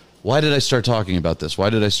 Why did I start talking about this? Why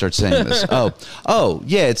did I start saying this? Oh,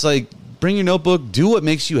 yeah. It's like, bring your notebook, do what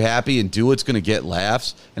makes you happy, and do what's going to get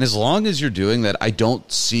laughs. And as long as you're doing that, I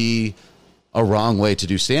don't see a wrong way to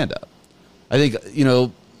do stand-up. I think,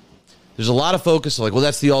 there's a lot of focus like, well,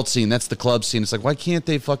 that's the alt scene, that's the club scene. It's like, why can't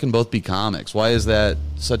they fucking both be comics? Why is that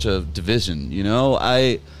such a division?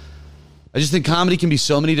 I just think comedy can be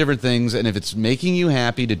so many different things, and if it's making you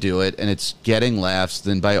happy to do it and it's getting laughs,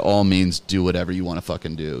 then by all means do whatever you want to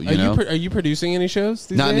fucking do. Are you producing any shows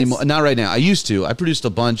these days? Not anymore. Not right now. I used to. I produced a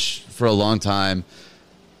bunch for a long time,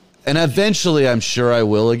 and eventually I'm sure I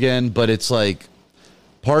will again, but it's like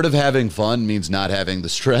part of having fun means not having the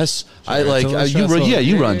stress. Sure,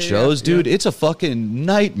 you run shows, dude. Yeah. It's a fucking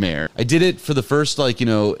nightmare. I did it for the first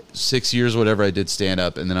 6 years, whatever. I did stand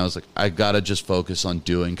up, and then I was like, I gotta just focus on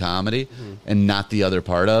doing comedy and not the other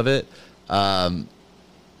part of it. I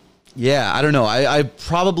don't know. I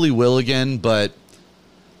probably will again, but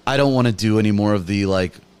I don't want to do any more of the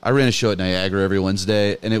like. I ran a show at Niagara every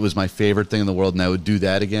Wednesday, and it was my favorite thing in the world, and I would do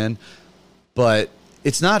that again. But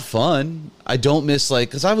it's not fun. I don't miss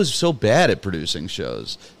because I was so bad at producing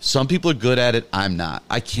shows. Some people are good at it. I'm not.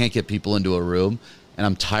 I can't get people into a room, and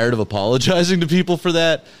I'm tired of apologizing to people for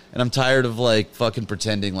that. And I'm tired of fucking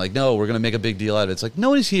pretending no, we're gonna make a big deal out of it. It's like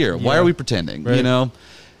nobody's here. Yeah. Why are we pretending? Right.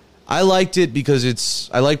 I liked it because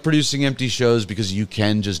I like producing empty shows because you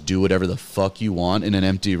can just do whatever the fuck you want in an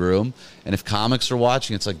empty room. And if comics are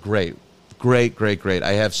watching, it's like great.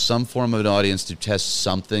 I have some form of an audience to test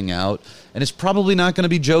something out, and it's probably not going to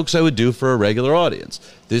be jokes I would do for a regular audience.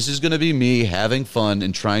 This is going to be me having fun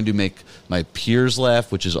and trying to make my peers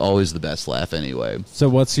laugh, which is always the best laugh anyway. So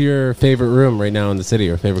what's your favorite room right now in the city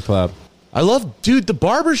or favorite club? I love, the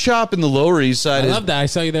barber shop in the Lower East Side. I love that. I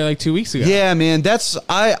saw you there 2 weeks ago. Yeah, man.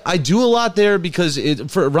 I do a lot there because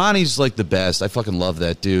for Ronnie's the best. I fucking love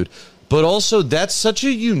that dude. But also, that's such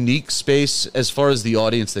a unique space as far as the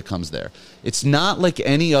audience that comes there. It's not like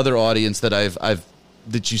any other audience that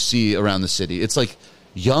that you see around the city. It's like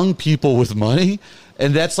young people with money,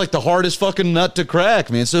 and that's the hardest fucking nut to crack,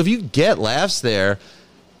 man. So if you get laughs there,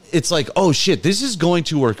 it's like, oh shit, this is going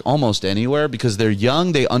to work almost anywhere because they're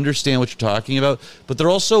young, they understand what you're talking about, but they're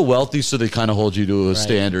also wealthy, so they kind of hold you to a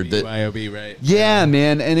standard. BYOB, right? Yeah,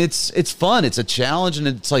 man, and it's fun. It's a challenge, and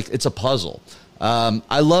it's a puzzle.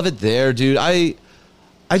 I love it there, dude.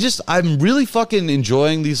 I'm really fucking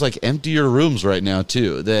enjoying these emptier rooms right now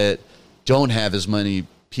too that don't have as many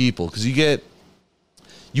people because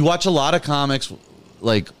you watch a lot of comics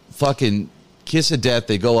fucking kiss of death.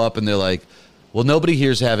 They go up and they're like, well, nobody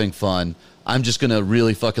here's having fun. I'm just gonna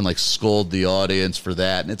really fucking scold the audience for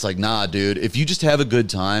that. And it's like, nah, dude, if you just have a good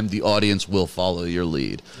time, the audience will follow your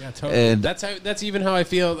lead. Yeah, totally. And that's even how I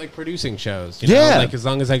feel producing shows. You know? As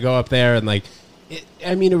long as I go up there and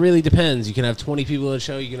it really depends. You can have 20 people at a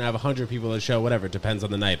show. You can have 100 people at a show. Whatever. It depends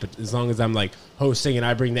on the night. But as long as I'm hosting and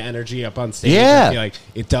I bring the energy up on stage, I feel like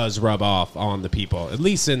it does rub off on the people, at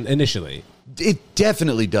least initially. It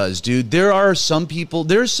definitely does, dude. There are some people.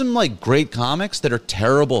 There's some great comics that are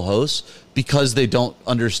terrible hosts because they don't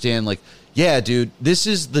understand yeah, dude, this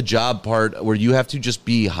is the job part where you have to just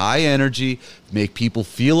be high energy, make people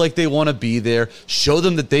feel like they want to be there, show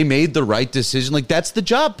them that they made the right decision. That's the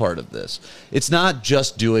job part of this. It's not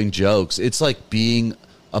just doing jokes. It's being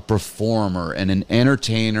a performer and an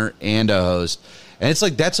entertainer and a host. And it's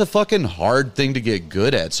that's a fucking hard thing to get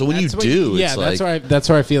good at. So when it's that's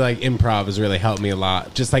where I feel like improv has really helped me a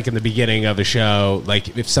lot. Just in the beginning of a show,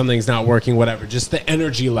 if something's not working, whatever, just the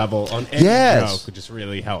energy level on any joke just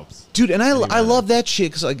really helps. Dude, and I love that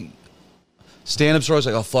shit because stand-ups are always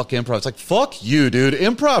oh, fuck improv. It's fuck you, dude.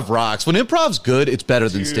 Improv rocks. When improv's good, it's better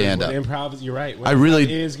than stand-up. When improv, you're right. When improv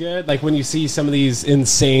is good. When you see some of these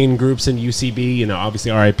insane groups in UCB,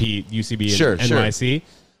 obviously RIP UCB and NYC.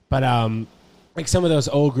 But like some of those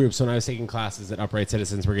old groups when I was taking classes at Upright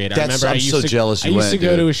Citizens Brigade. I'm so jealous you went, I used to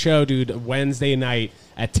go to a show, dude, Wednesday night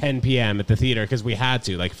at 10 p.m. at the theater because we had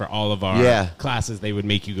to. Like, for all of our classes, they would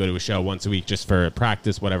make you go to a show once a week just for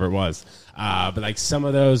practice, whatever it was. But, like, some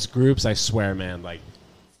of those groups, I swear, man, like,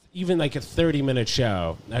 even like a 30-minute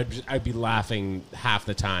show, I'd be laughing half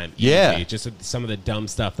the time. Easy. Yeah. Just some of the dumb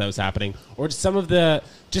stuff that was happening. Or some of the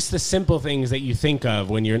simple things that you think of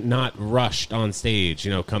when you're not rushed on stage,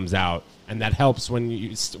 comes out. And that helps when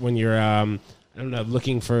you're I don't know,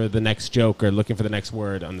 looking for the next joke or looking for the next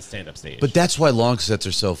word on the stand-up stage. But that's why long sets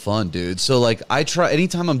are so fun, dude. So, like, I try,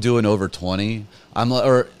 anytime I'm doing over 20,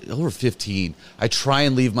 or over 15, I try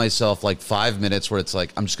and leave myself, like, 5 minutes where it's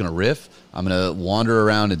like, I'm just going to riff. I'm going to wander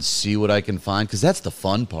around and see what I can find, because that's the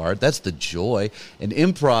fun part. That's the joy. And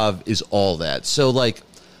improv is all that. So, like,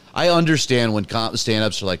 I understand when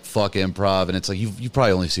stand-ups are like, fuck improv, and it's like, you've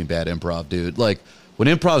probably only seen bad improv, dude. Like, when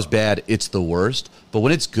improv's bad, it's the worst. But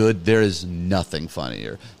when it's good, there is nothing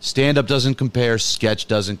funnier. Stand-up doesn't compare. Sketch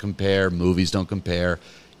doesn't compare. Movies don't compare.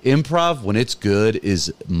 Improv, when it's good,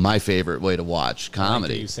 is my favorite way to watch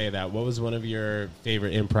comedy. You say that. What was one of your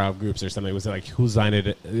favorite improv groups or something? Was it like Who's Line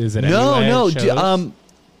It? Is it No.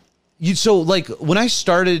 So like when I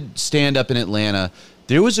started stand-up in Atlanta,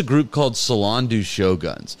 there was a group called Salon du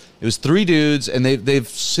Shoguns. It was 3 dudes, and they've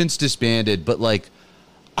since disbanded. But like,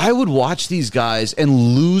 I would watch these guys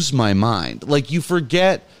and lose my mind. Like, you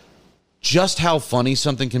forget just how funny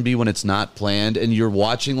something can be when it's not planned, and you're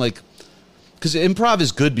watching, like, because improv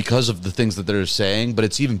is good because of the things that they're saying, but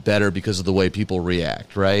it's even better because of the way people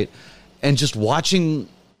react, right? And just watching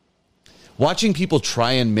people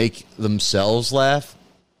try and make themselves laugh,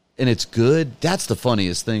 and it's good, that's the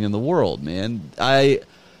funniest thing in the world, man.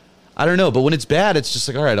 I don't know, but when it's bad, it's just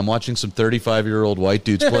like, all right, I'm watching some 35-year-old white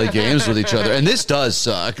dudes play games with each other, and this does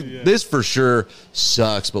suck. Yeah. This for sure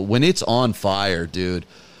sucks, but when it's on fire, dude,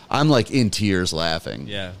 I'm like in tears laughing.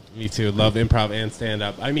 Yeah, me too. Love improv and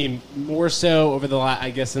stand-up. I mean, more so over the last, I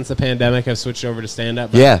guess since the pandemic, I've switched over to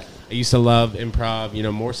stand-up. Yeah. I used to love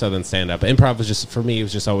improv, more so than stand-up. Improv was just, for me, it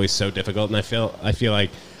was just always so difficult, and I feel like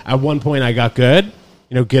at one point I got good,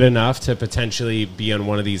 good enough to potentially be on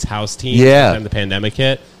one of these house teams. Yeah. And the pandemic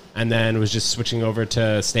hit. And then was just switching over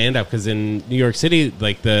to stand-up because in New York City,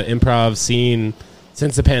 like the improv scene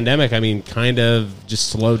since the pandemic, I mean, kind of just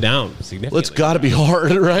slowed down significantly. Well, it's got to be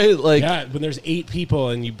hard, right? Like, yeah, when there's 8 people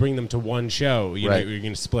and you bring them to one show, you're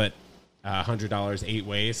going to split $100 8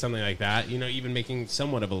 ways, something like that. Even making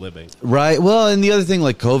somewhat of a living. Right. Well, and the other thing,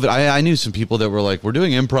 like COVID, I knew some people that were like, "We're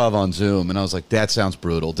doing improv on Zoom," and I was like, "That sounds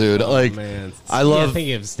brutal, dude." Oh, like, man, I love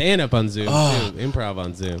thinking of stand-up on Zoom, too. Improv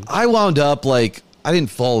on Zoom. I wound up like, I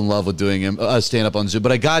didn't fall in love with doing stand-up on Zoom,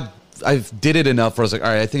 but I did it enough where I was like, all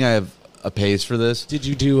right, I think I have a pace for this. Did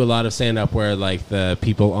you do a lot of stand-up where, like, the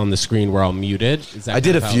people on the screen were all muted? I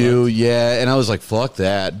did a few, yeah, and I was like, fuck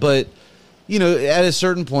that. But, at a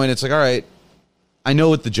certain point, it's like, all right, I know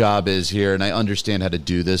what the job is here, and I understand how to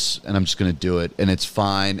do this, and I'm just going to do it, and it's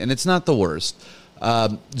fine, and it's not the worst.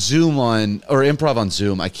 Zoom or improv on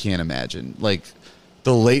Zoom, I can't imagine. Like,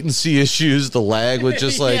 the latency issues, the lag with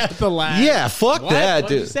just like... yeah, the lag. Yeah, fuck that,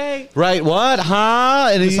 dude. What'd you say? Right, what? Huh?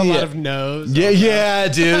 And just a lot of no's. Yeah,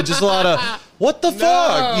 dude. Just a lot of... What the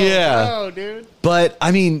fuck? Yeah. No, dude. But, I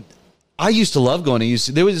mean, I used to love going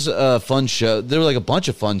to... There was a fun show. There were like a bunch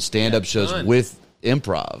of fun stand-up shows with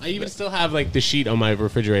improv. I even still have like the sheet on my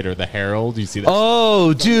refrigerator, the Herald. You see that?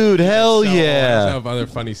 Oh, dude, hell yeah. I have other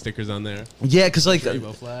funny stickers on there. Yeah, because like...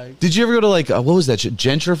 Did you ever go to like... what was that shit?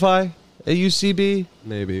 Gentrify? At UCB?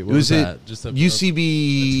 Maybe. What was that? Just UCB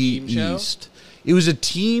East. It was a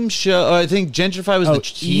team show. I think Gentrify was the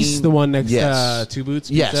team. East, the one next to Two Boots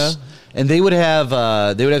Pizza? Yes. And they would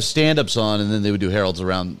have stand-ups on, and then they would do heralds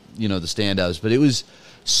around, the stand-ups. But it was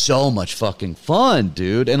so much fucking fun,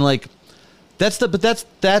 dude. And like, that's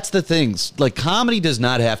the things. Like, comedy does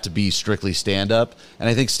not have to be strictly stand-up, and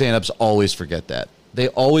I think stand-ups always forget that. They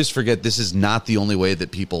always forget this is not the only way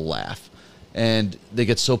that people laugh. And they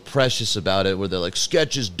get so precious about it where they're like,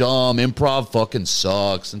 sketch is dumb, improv fucking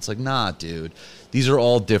sucks. And it's like, nah, dude. These are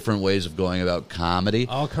all different ways of going about comedy.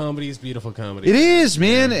 All comedy is beautiful comedy. It is,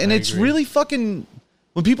 man. And it's really fucking...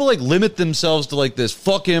 When people like limit themselves to like this,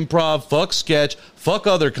 fuck improv, fuck sketch, fuck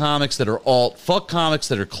other comics that are alt, fuck comics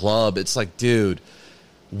that are club. It's like, dude,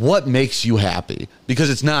 what makes you happy? Because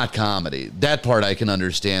it's not comedy. That part I can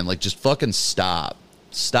understand. Like, just fucking stop.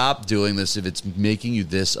 Stop doing this if it's making you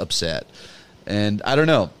this upset. And I don't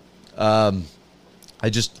know.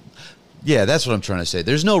 Yeah, that's what I'm trying to say.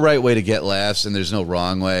 There's no right way to get laughs, and there's no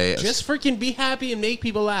wrong way. Just freaking be happy and make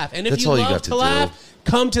people laugh. And if you love to laugh,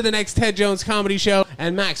 come to the next Ted Jones Comedy Show.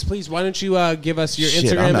 And Max, please, why don't you give us your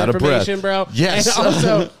Instagram information, bro? Yes.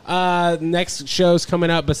 And also, next show's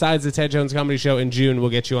coming out besides the Ted Jones Comedy Show in June.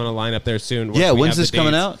 We'll get you on a lineup there soon. Yeah, when's this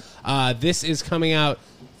coming out? This is coming out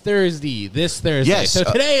this Thursday. Yes. So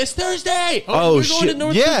today is Thursday. Oh shit!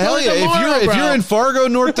 Yeah, hell yeah! If you're in Fargo,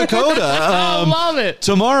 North Dakota, I love it.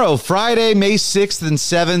 Tomorrow, Friday, May 6th and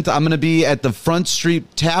 7th, I'm going to be at the Front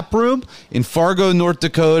Street Tap Room in Fargo, North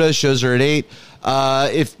Dakota. Shows are at 8.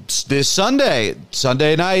 If this Sunday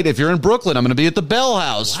night, if you're in Brooklyn, I'm going to be at the Bell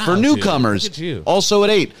House for newcomers. Dude, look at you. Also at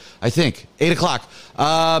 8, I think 8 o'clock.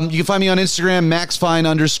 You can find me on Instagram,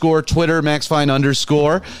 MaxFine_, Twitter,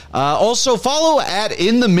 MaxFine_. Also follow at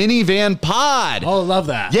In the Minivan Pod. Oh, love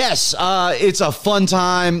that. Yes, it's a fun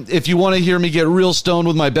time. If you want to hear me get real stoned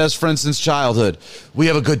with my best friend since childhood, we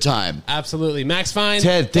have a good time. Absolutely. Max Fine.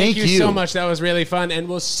 Ted, thank you so much. That was really fun. And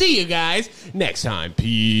we'll see you guys next time.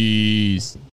 Peace.